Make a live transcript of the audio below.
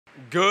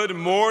Good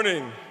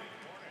morning.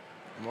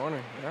 Good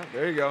morning. Yeah,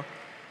 there you go.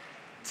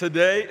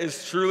 Today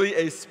is truly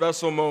a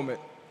special moment.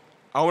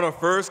 I want to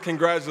first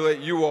congratulate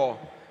you all,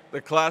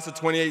 the class of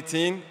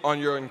 2018, on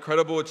your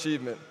incredible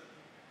achievement.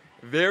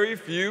 Very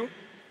few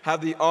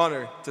have the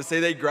honor to say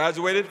they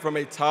graduated from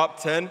a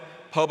top 10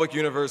 public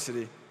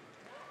university.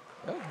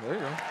 Yeah, there you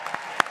go.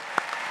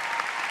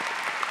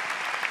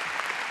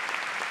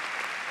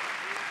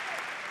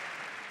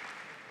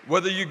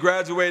 Whether you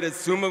graduated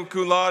summa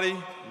cum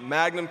laude,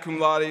 magna cum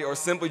laude, or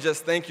simply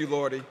just thank you,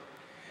 Lordy,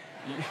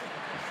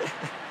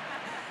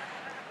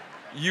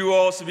 you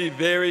all should be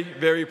very,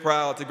 very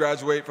proud to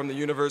graduate from the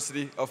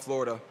University of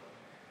Florida.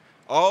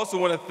 I also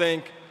want to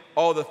thank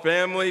all the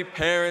family,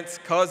 parents,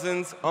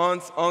 cousins,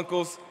 aunts,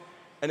 uncles,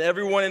 and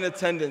everyone in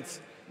attendance,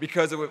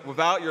 because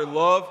without your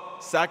love,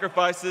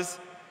 sacrifices,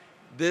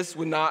 this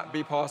would not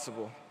be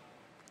possible.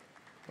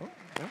 Oh,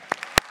 yeah.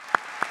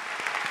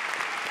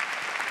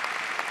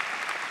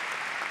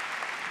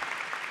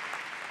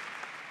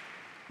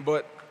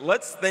 But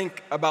let's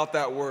think about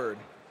that word,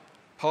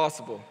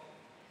 possible.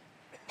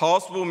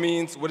 Possible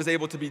means what is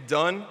able to be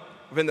done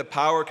within the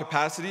power or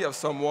capacity of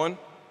someone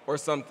or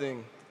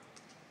something.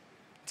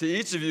 To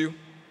each of you,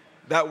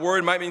 that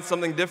word might mean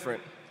something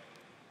different.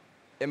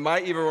 It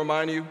might even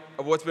remind you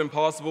of what's been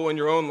possible in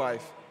your own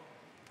life.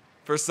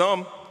 For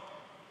some,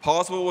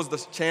 possible was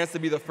the chance to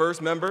be the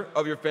first member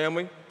of your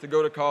family to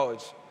go to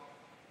college.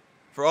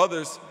 For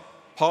others,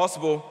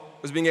 possible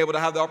was being able to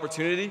have the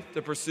opportunity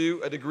to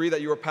pursue a degree that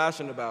you were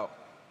passionate about.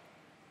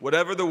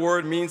 Whatever the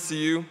word means to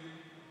you,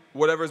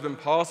 whatever has been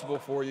possible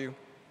for you,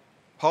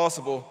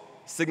 possible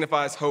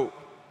signifies hope.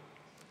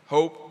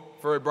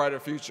 Hope for a brighter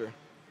future.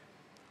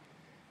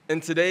 In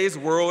today's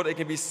world, it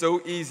can be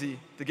so easy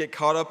to get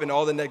caught up in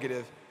all the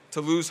negative, to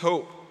lose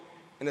hope,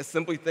 and to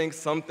simply think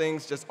some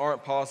things just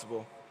aren't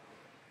possible.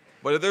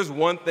 But if there's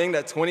one thing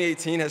that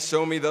 2018 has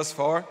shown me thus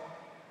far,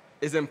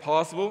 is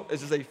impossible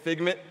is just a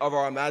figment of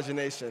our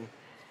imagination.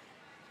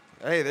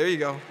 Hey, there you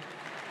go.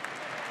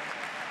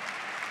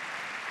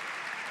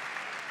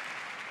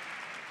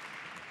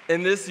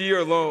 In this year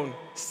alone,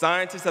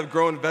 scientists have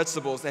grown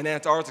vegetables in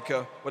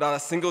Antarctica without a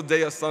single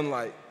day of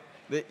sunlight.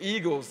 The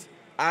Eagles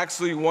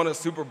actually won a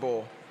Super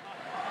Bowl.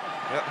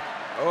 Yeah.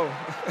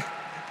 Oh.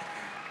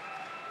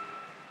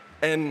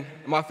 And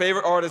my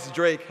favorite artist,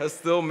 Drake, has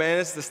still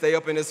managed to stay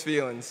up in his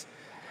feelings.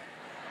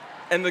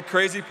 And the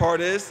crazy part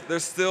is,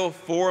 there's still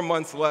 4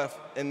 months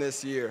left in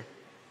this year.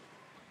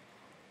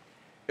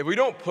 If we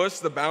don't push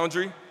the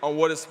boundary on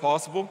what is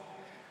possible,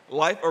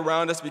 life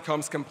around us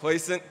becomes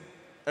complacent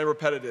and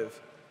repetitive.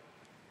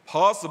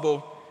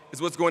 Possible is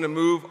what's going to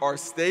move our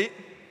state,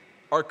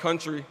 our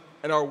country,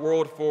 and our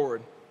world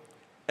forward.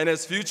 And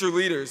as future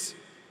leaders,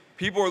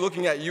 people are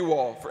looking at you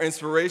all for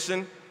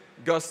inspiration,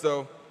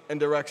 gusto, and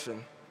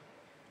direction.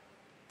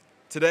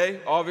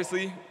 Today,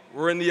 obviously,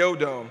 we're in the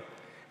O-Dome.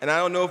 And I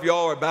don't know if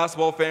y'all are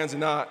basketball fans or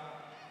not,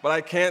 but I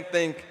can't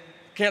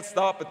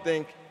stop but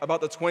think about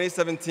the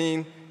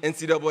 2017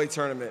 NCAA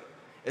tournament.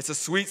 It's a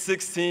Sweet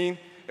 16.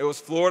 It was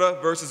Florida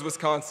versus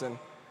Wisconsin.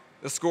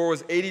 The score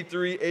was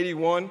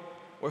 83-81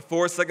 with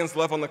 4 seconds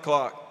left on the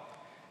clock.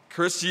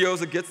 Chris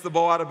Chiozza gets the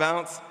ball out of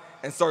bounds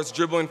and starts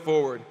dribbling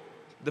forward.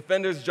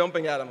 Defenders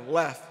jumping at him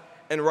left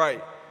and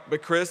right,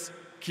 but Chris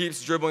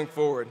keeps dribbling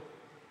forward.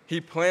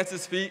 He plants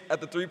his feet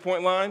at the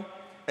three-point line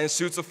and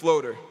shoots a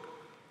floater.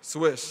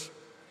 Swish.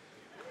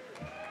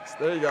 So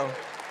there you go.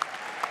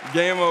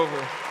 Game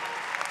over.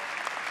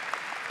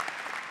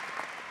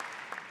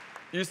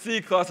 You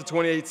see, class of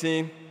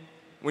 2018,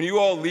 when you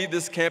all leave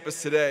this campus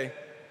today,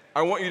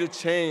 I want you to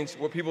change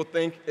what people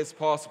think is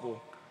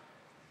possible.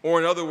 Or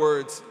in other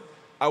words,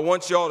 I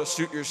want y'all to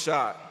shoot your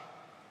shot.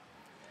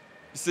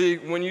 You see,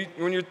 when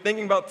you're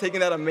thinking about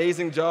taking that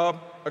amazing job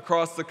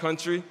across the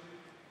country,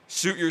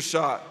 shoot your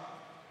shot.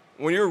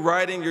 When you're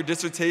writing your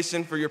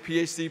dissertation for your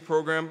PhD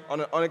program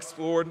on an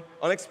unexplored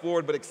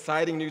but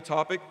exciting new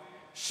topic,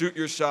 shoot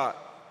your shot.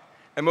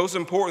 And most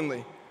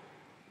importantly,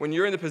 when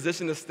you're in the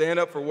position to stand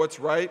up for what's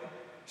right,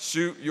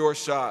 shoot your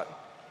shot.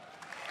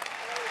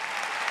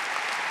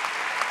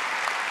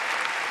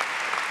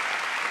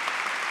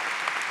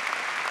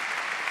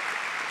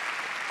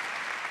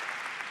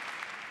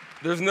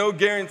 There's no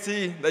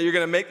guarantee that you're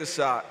going to make the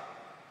shot.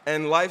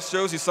 And life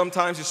shows you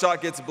sometimes your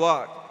shot gets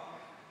blocked.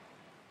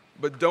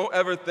 But don't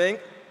ever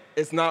think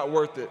it's not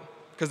worth it,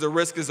 because the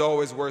risk is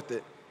always worth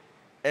it.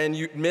 And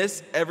you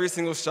miss every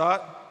single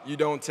shot you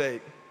don't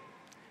take.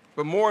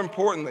 But more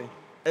importantly,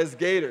 as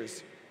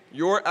Gators,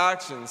 your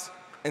actions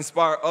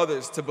inspire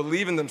others to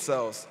believe in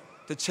themselves,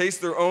 to chase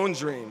their own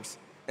dreams,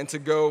 and to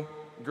go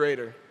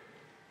greater.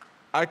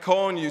 I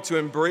call on you to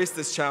embrace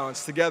this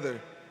challenge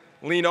together,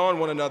 lean on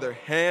one another,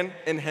 hand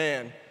in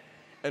hand,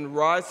 and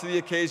rise to the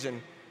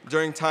occasion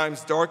during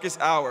time's darkest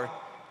hour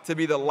to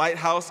be the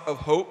lighthouse of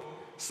hope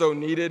so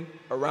needed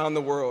around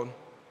the world.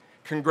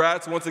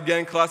 Congrats once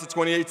again, class of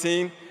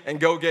 2018, and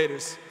go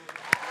Gators.